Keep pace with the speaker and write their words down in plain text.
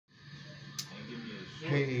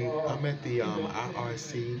Hey, I'm at the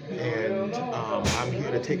IRC and I'm here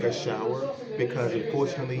to take a shower because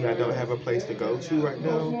unfortunately I don't have a place to go to right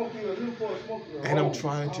now. And I'm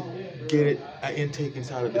trying to get an intake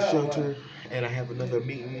inside of the shelter. And I have another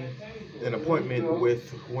meeting, an appointment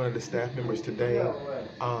with one of the staff members today.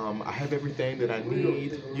 I have everything that I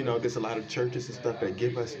need. You know, there's a lot of churches and stuff that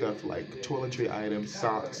give us stuff like toiletry items,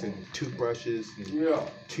 socks, and toothbrushes, and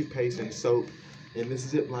toothpaste and soap. In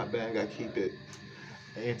this Ziploc bag, I keep it.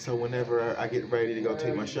 And so whenever I get ready to go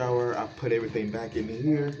take my shower, I put everything back into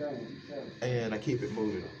here and I keep it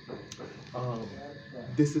moving. Um,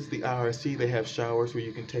 this is the IRC. They have showers where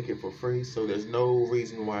you can take it for free, so there's no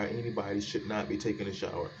reason why anybody should not be taking a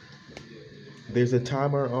shower. There's a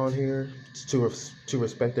timer on here to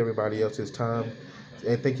respect everybody else's time.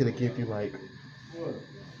 I think it'll give you like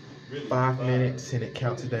 5 minutes and it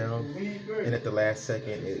counts down, and at the last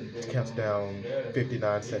second it counts down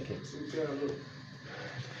 59 seconds.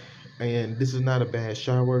 And this is not a bad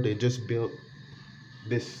shower. They just built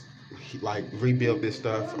this, like rebuilt this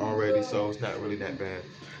stuff already, so it's not really that bad.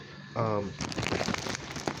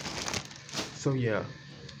 So yeah,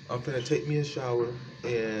 I'm finna take me a shower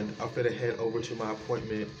and I'm finna head over to my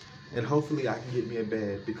appointment, and hopefully I can get me in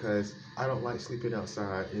bed because I don't like sleeping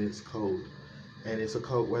outside and it's cold. And it's a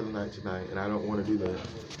cold weather night tonight and I don't want to do that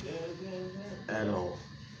at all.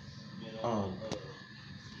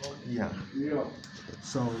 Yeah.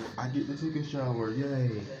 So I get to take a shower, yay.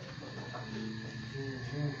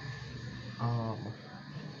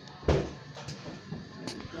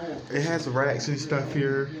 It has racks and stuff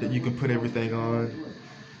here that you can put everything on.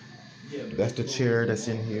 That's the chair that's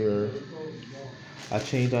in here. I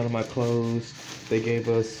changed out of my clothes. They gave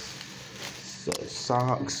us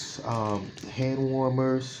socks, hand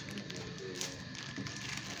warmers.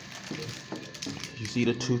 You see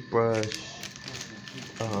the toothbrush,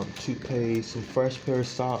 toothpaste, some fresh pair of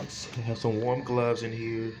socks. I have some warm gloves in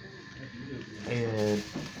here, and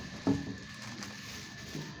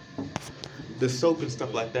the soap and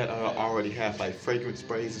stuff like that I already have, like fragrance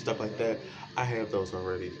sprays and stuff like that. I have those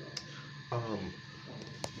already.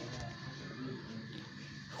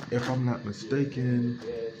 If I'm not mistaken,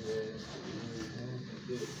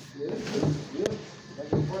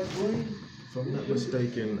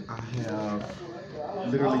 I have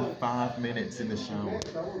literally 5 minutes in the shower.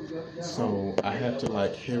 So I have to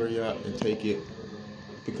like hurry up and take it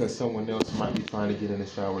because someone else might be trying to get in the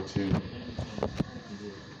shower too.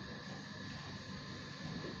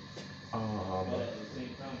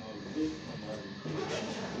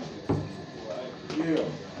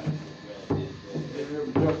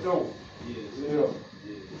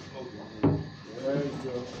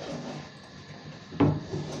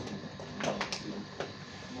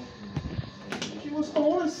 She was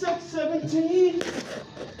born 6/17.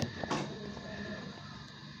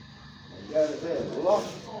 Got it there. Lock.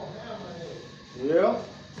 Yeah.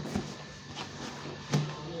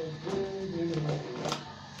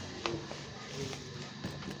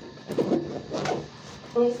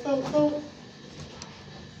 Oh.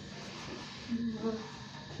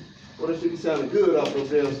 Well, that should be sounding good off those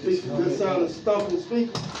damn speakers. Good sound of stomping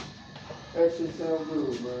speakers. Actually sound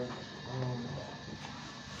good, man.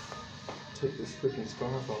 Take this freaking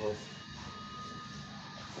scarf off.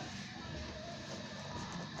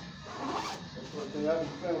 That's one thing I be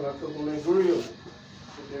feeling. I cook on that grill.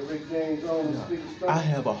 Put that Rick James on and speakers. I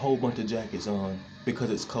have a whole bunch of jackets on because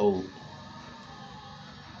it's cold.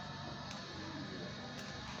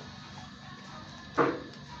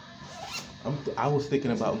 I was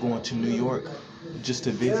thinking about going to New York just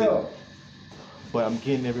to visit, but I'm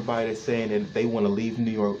getting everybody that's saying that they want to leave New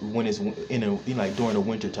York when it's like during the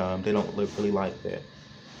winter time. They don't really like that.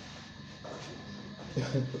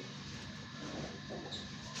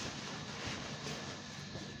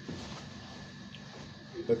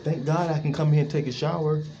 But thank God I can come here and take a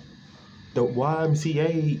shower. The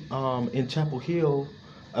YMCA in Chapel Hill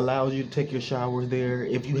allows you to take your showers there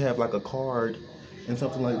if you have like a card and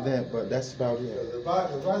something like that, but that's about it. If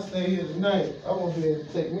I stay here tonight, I won't be able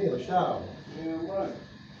to take me a shower. Yeah, right.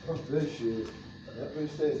 Fuck this shit. That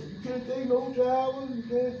bitch said, you can't take no showers, you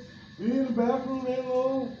can't be in the bathroom that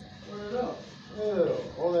long. Turn it up.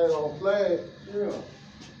 Yeah, on that on flag. Yeah.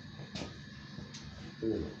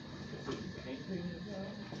 There's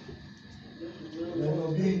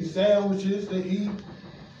gonna be sandwiches to eat.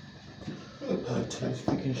 Take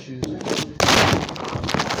freaking shoes.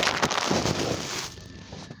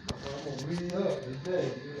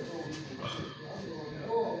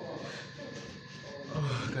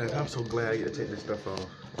 Oh, guys, I'm so glad I get to take this stuff off.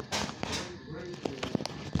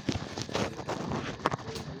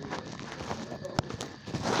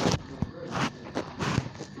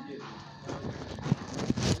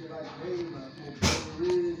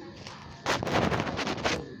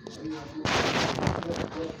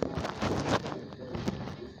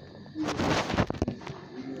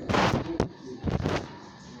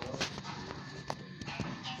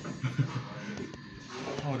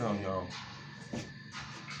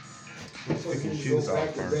 freaking shoes go off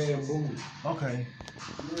back to first. bamboo. Okay.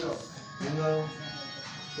 Yeah, you know,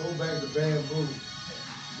 go back to bamboo.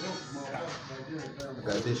 I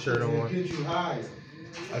got this shirt on. Get you higher.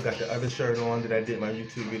 I got the other shirt on that I did my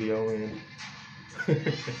YouTube video in.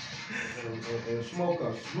 and smoke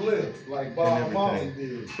a split like Bob Marley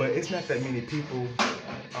did. But it's not that many people.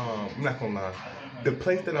 I'm not gonna lie. The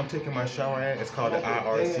place that I'm taking my shower at is called the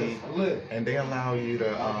IRC, and they allow you to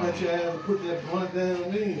I bet you have to put that blunt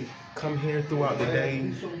down in. come here throughout the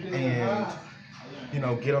day and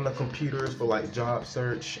get on the computers for like job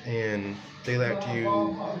search, and they let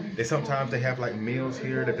you. Sometimes they have like meals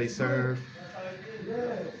here that they serve.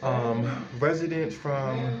 Residents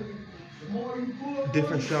from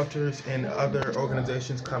different shelters and other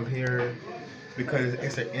organizations come here because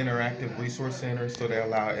it's an interactive resource center, so they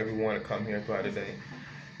allow everyone to come here throughout the day.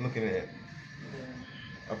 Looking at,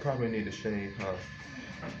 I probably need to shave, huh?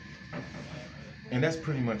 And that's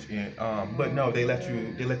pretty much it. But no, they let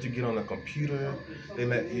you get on the computer. They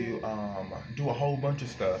let you do a whole bunch of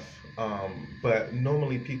stuff. But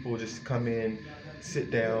normally people just come in,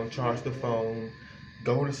 sit down, charge the phone,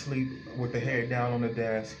 go to sleep with the head down on the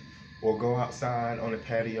desk, or go outside on the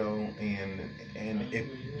patio. And if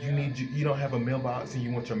you don't have a mailbox and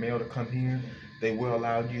you want your mail to come here, they will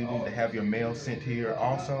allow you to have your mail sent here.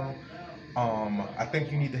 Also, I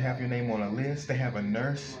think you need to have your name on a list. They have a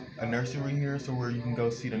nursery here, so where you can go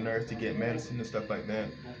see the nurse to get medicine and stuff like that.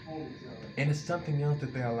 And it's something else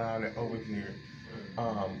that they allow that over here.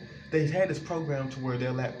 They had this program to where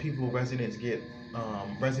they'll let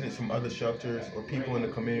residents from other shelters or people in the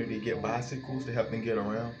community get bicycles to help them get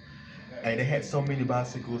around. And they had so many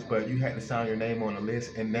bicycles, but you had to sign your name on the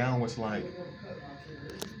list. And now it's like,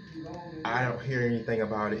 I don't hear anything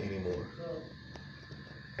about it anymore.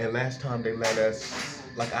 And last time they let us,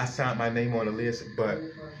 like, I signed my name on the list, but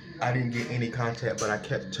I didn't get any contact, but I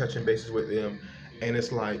kept touching bases with them. And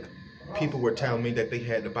it's like, people were telling me that they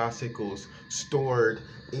had the bicycles stored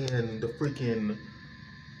in the freaking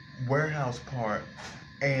warehouse part,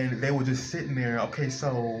 and they were just sitting there. Okay,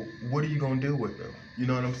 so what are you gonna do with them? You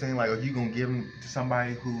know what I'm saying? Like, are you gonna give them to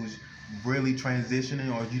somebody who's really transitioning,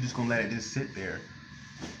 or are you just gonna let it just sit there?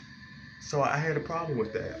 So I had a problem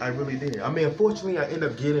with that. I really did. I mean, unfortunately, I ended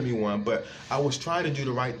up getting me one, but I was trying to do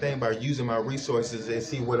the right thing by using my resources and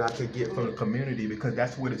see what I could get from the community, because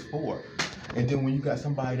that's what it's for. And then when you got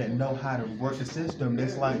somebody that know how to work the system,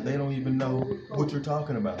 it's like they don't even know what you're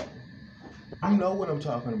talking about. You know what I'm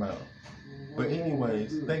talking about. But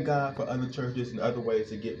anyways, thank God for other churches and other ways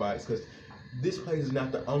to get bikes, because this place is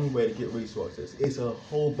not the only way to get resources. It's a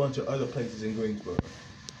whole bunch of other places in Greensboro.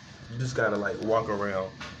 You just gotta like walk around.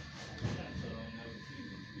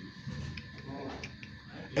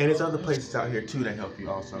 And there's other places out here too that help you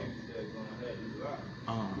also.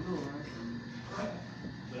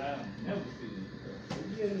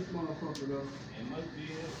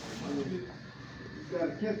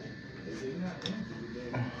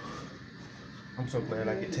 I'm so glad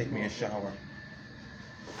I could take me a shower.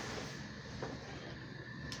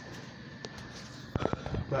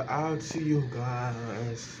 But I'll see you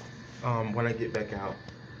guys when I get back out.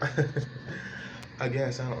 I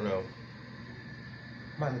guess, I don't know.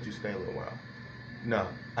 Might let you stay a little while. No,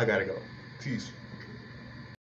 I gotta go. Peace.